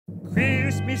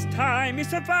Christmas time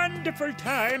is a wonderful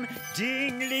time.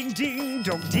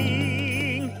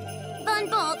 Ding-ling-ding-dong-ding. Von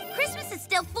Bolt, Christmas is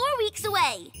still 4 weeks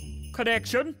away.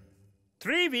 Correction.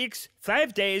 3 weeks,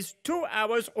 5 days, 2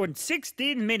 hours and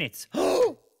 16 minutes.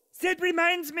 That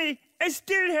reminds me, I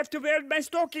still have to wear my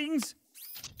stockings.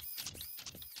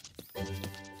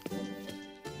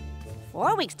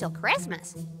 4 weeks till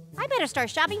Christmas. I better start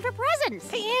shopping for presents.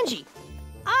 Hey, Angie,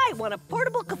 I want a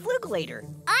portable caflugulator.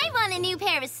 I want a new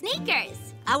pair of sneakers.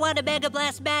 I want a Mega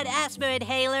Blast Mad Asthma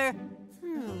Inhaler.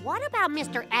 What about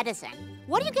Mr. Edison?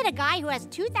 What do you get a guy who has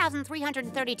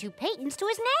 2,332 patents to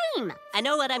his name? I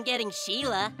know what I'm getting,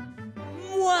 Sheila.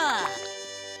 Mwah!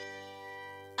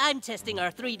 I'm testing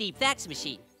our 3D fax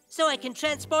machine, so I can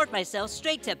transport myself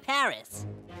straight to Paris.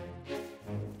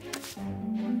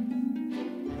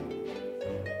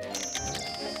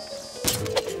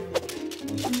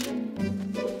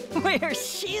 Where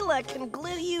Sheila can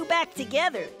glue you back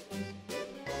together.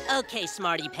 Okay,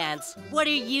 Smarty Pants, what are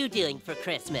you doing for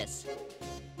Christmas?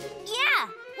 Yeah,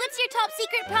 what's your top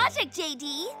secret project,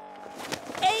 JD?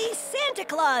 A Santa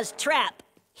Claus trap.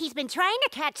 He's been trying to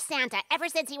catch Santa ever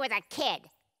since he was a kid.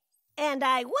 And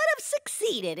I would have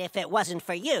succeeded if it wasn't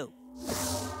for you.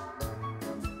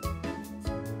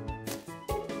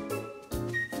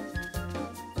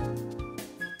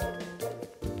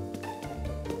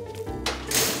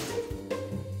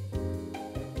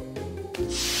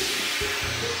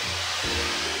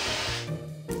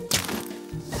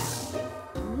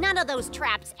 None of those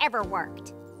traps ever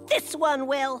worked. This one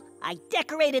will. I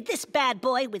decorated this bad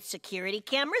boy with security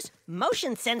cameras,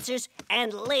 motion sensors,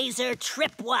 and laser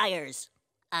tripwires.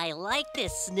 I like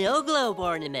this snow globe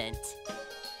ornament.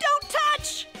 Don't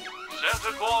touch!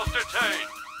 Santa Claus detained!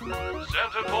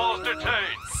 Santa Claus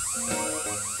detained!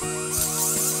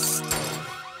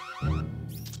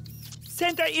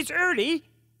 Santa is early.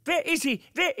 Where is he?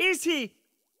 Where is he?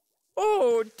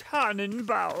 Oh,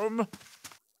 Tannenbaum.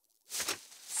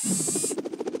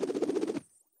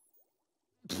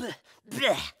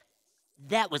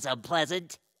 That was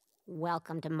unpleasant.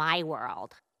 Welcome to my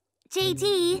world.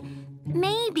 JD,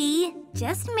 maybe,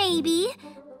 just maybe,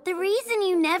 the reason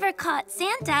you never caught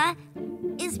Santa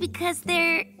is because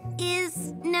there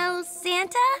is no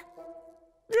Santa?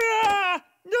 Ah,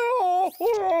 no!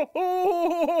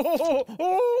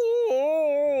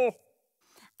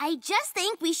 I just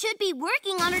think we should be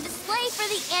working on a display for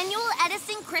the annual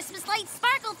Edison Christmas Light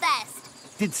Sparkle Fest.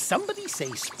 Did somebody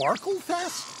say Sparkle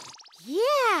Fest?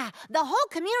 Yeah, the whole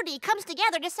community comes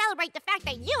together to celebrate the fact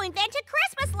that you invented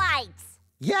Christmas lights.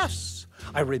 Yes,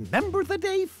 I remember the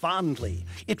day fondly.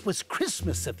 It was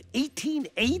Christmas of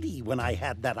 1880 when I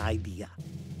had that idea.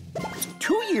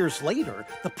 2 years later,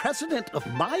 the president of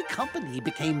my company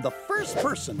became the first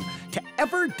person to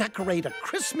ever decorate a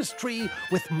Christmas tree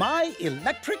with my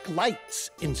electric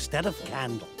lights instead of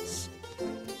candles.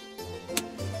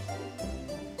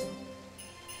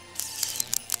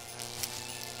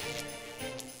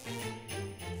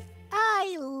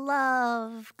 I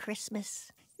love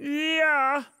Christmas.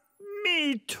 Yeah,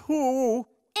 me too.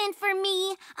 And for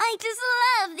me, I just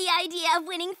love the idea of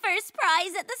winning first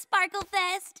prize at the Sparkle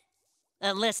Fest.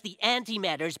 Unless the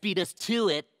antimatters beat us to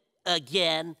it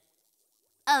again.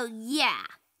 Oh, yeah.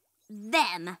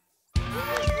 Them.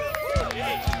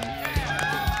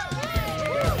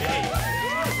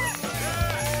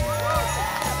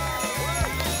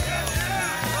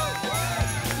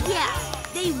 Yeah,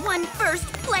 they won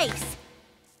first place.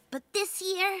 But this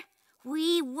year,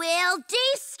 we will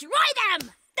destroy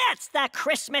them! That's the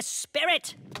Christmas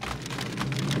spirit.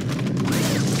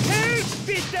 Hey,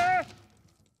 Peter!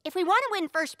 If we want to win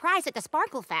first prize at the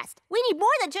Sparkle Fest, we need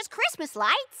more than just Christmas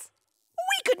lights.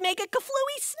 We could make a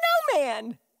Kaflooey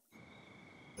snowman.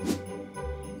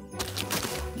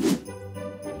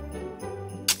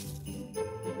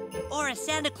 Or a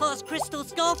Santa Claus crystal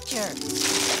sculpture.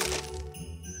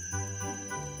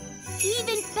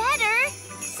 Even better,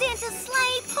 Santa's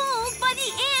sleigh pulled by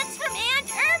the ants from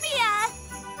Anturbia.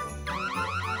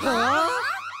 Huh?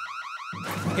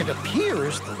 It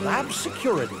appears the lab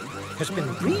security has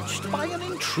been breached by an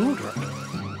intruder.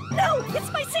 No,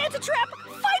 it's my Santa trap.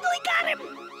 Finally got him.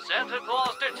 Santa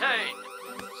Claus detained!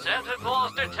 Santa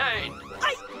Claus detained!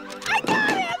 I got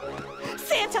him!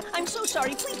 Santa, I'm so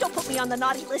sorry. Please don't put me on the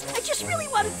naughty list. I just really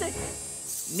wanted to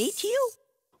meet you.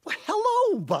 Well,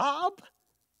 hello, Bob.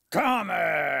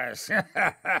 Thomas!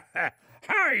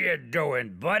 How you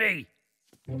doing, buddy?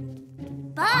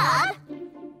 Bob?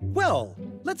 Well,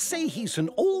 let's say he's an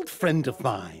old friend of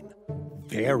mine.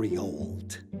 Very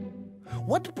old.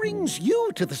 what brings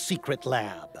you to the secret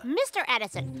lab? Mr.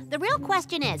 Edison, the real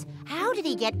question is, how did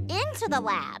he get into the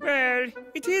lab? Well,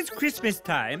 it is Christmas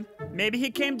time. Maybe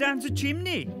he came down the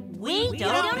chimney. We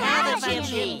don't have a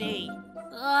chimney.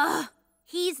 Ugh,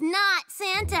 he's not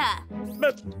Santa.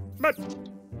 But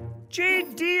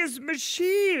JD's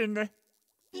machine.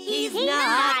 He's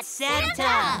not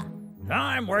Santa.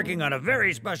 I'm working on a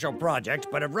very special project,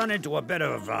 but have run into a bit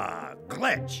of a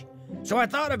glitch. So I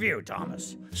thought of you,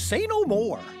 Thomas. Say no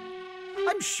more.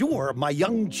 I'm sure my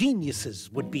young geniuses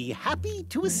would be happy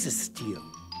to assist you.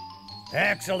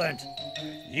 Excellent.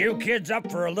 You kids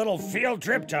up for a little field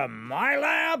trip to my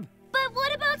lab? But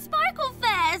what about Sparkle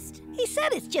Fest? He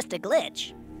said it's just a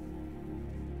glitch.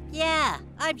 Yeah,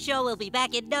 I'm sure we'll be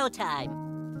back in no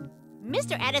time.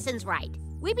 Mr. Edison's right.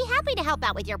 We'd be happy to help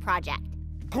out with your project.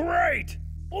 Great!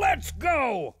 Let's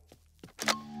go!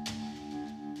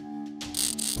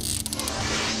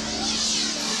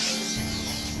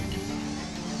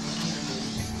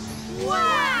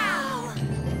 Wow!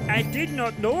 I did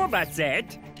not know about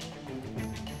that.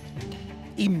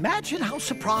 Imagine how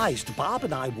surprised Bob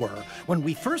and I were when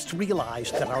we first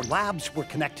realized that our labs were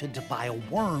connected by a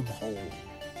wormhole.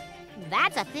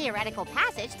 That's a theoretical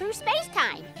passage through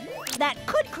space-time. That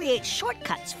could create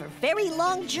shortcuts for very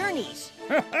long journeys.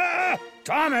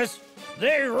 Thomas,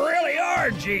 they really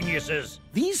are geniuses.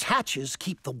 These hatches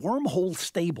keep the wormhole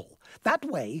stable. That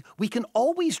way, we can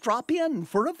always drop in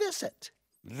for a visit.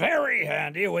 Very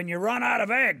handy when you run out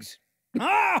of eggs.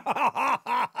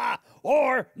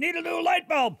 Or need a new light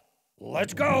bulb.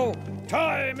 Let's go.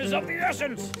 Time is of the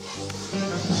essence.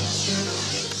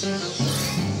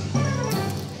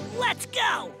 Let's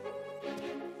go!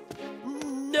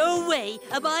 No way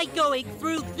am I going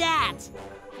through that.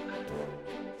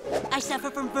 I suffer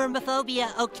from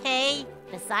vermiphobia, okay?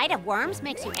 The sight of worms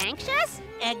makes you anxious?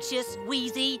 Anxious,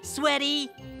 wheezy, sweaty.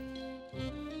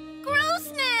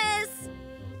 Grossness!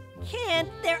 Kent,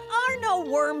 there are no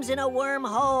worms in a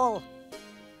wormhole.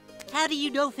 How do you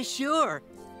know for sure?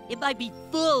 It might be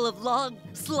full of long,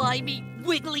 slimy,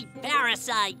 wiggly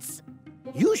parasites.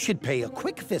 You should pay a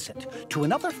quick visit to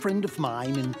another friend of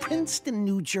mine in Princeton,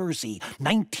 New Jersey,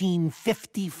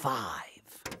 1955.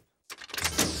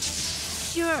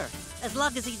 Sure, as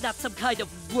long as he's not some kind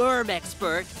of worm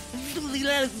expert.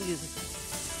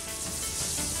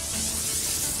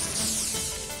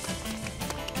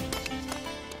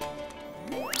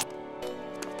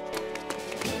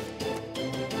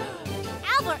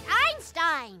 Albert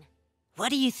Einstein! What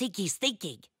do you think he's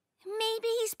thinking? Maybe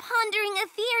he's pondering a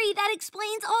theory that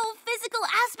explains all physical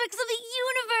aspects of the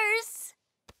universe.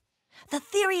 The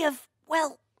theory of,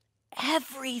 well,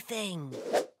 everything.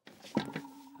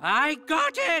 I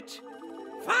got it!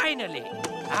 Finally!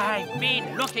 I've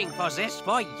been looking for this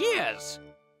for years.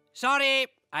 Sorry,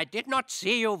 I did not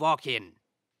see you walk in.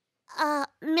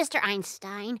 Mr.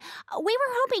 Einstein, we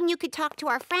were hoping you could talk to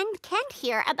our friend Kent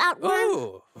here about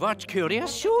Oh, what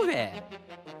curious shoe wear.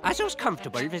 Are those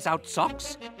comfortable without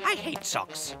socks? I hate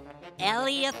socks.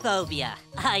 ELIOPHOBIA.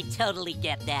 I totally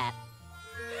get that.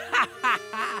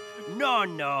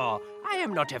 No, I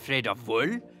am not afraid of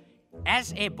wool.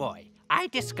 As a boy, I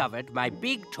discovered my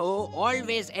big toe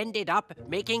always ended up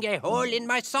making a hole in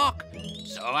my sock,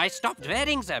 so I stopped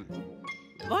wearing them.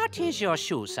 What is your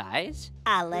shoe size?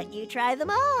 I'll let you try them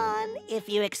on if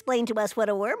you explain to us what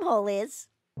a wormhole is.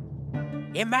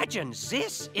 Imagine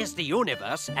this is the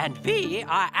universe and we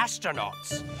are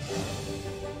astronauts.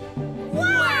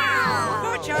 Wow!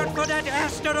 Watch out for that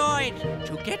asteroid!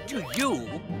 To get to you,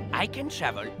 I can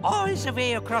travel all the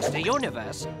way across the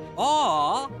universe,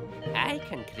 or I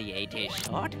can create a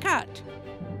shortcut.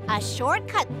 A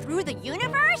shortcut through the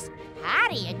universe? How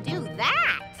do you do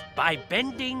that? By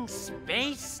bending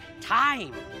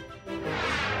space-time.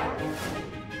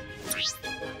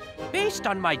 Based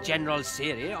on my general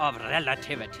theory of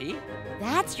relativity.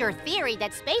 That's your theory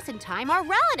that space and time are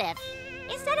relative,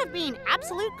 instead of being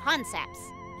absolute concepts.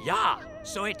 Yeah,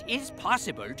 so it is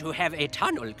possible to have a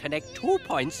tunnel connect 2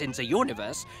 points in the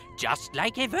universe, just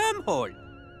like a wormhole.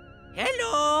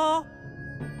 Hello?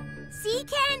 See,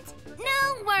 Kent?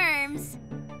 No worms.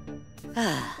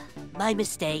 My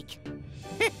mistake.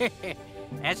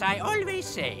 As I always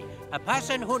say, a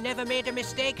person who never made a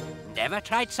mistake never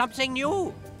tried something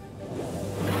new.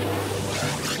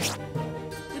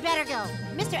 We better go.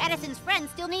 Mr. Edison's friend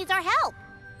still needs our help.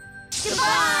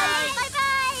 Goodbye!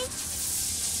 Bye-bye!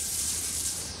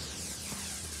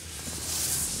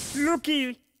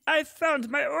 Looky, I found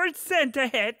my old Santa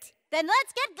hat. Then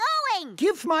let's get going!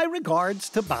 Give my regards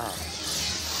to Bob.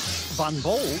 Von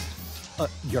Bold,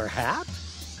 your hat?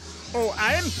 Oh,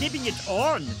 I am keeping it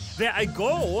on. Where I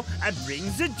go, I bring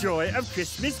the joy of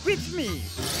Christmas with me.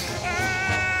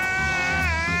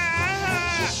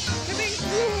 Coming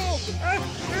through!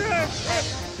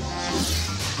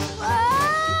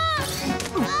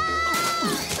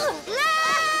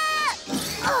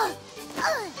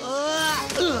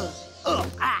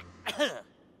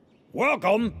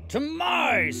 Welcome to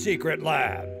my secret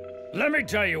lab. Let me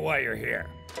tell you why you're here.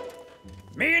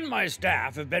 Me and my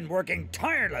staff have been working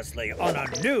tirelessly on a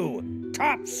new,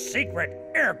 top-secret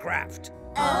aircraft.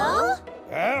 Oh?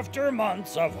 After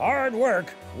months of hard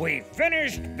work, we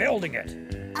finished building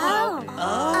it. Oh.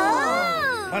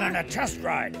 But on a test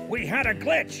ride, we had a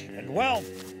glitch, and well,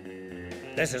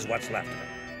 this is what's left of it.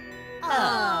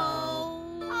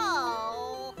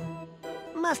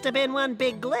 Must have been one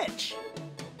big glitch.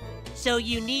 So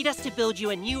you need us to build you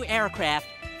a new aircraft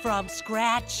from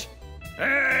scratch?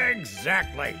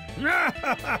 Exactly. There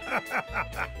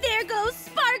goes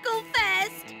Sparkle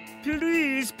Fest!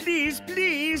 Please, please,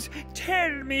 please,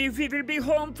 tell me we will be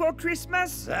home for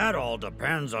Christmas. That all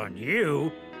depends on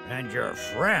you and your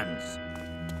friends.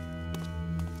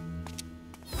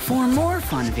 For more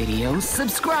fun videos,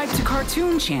 subscribe to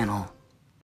Kartoon Channel.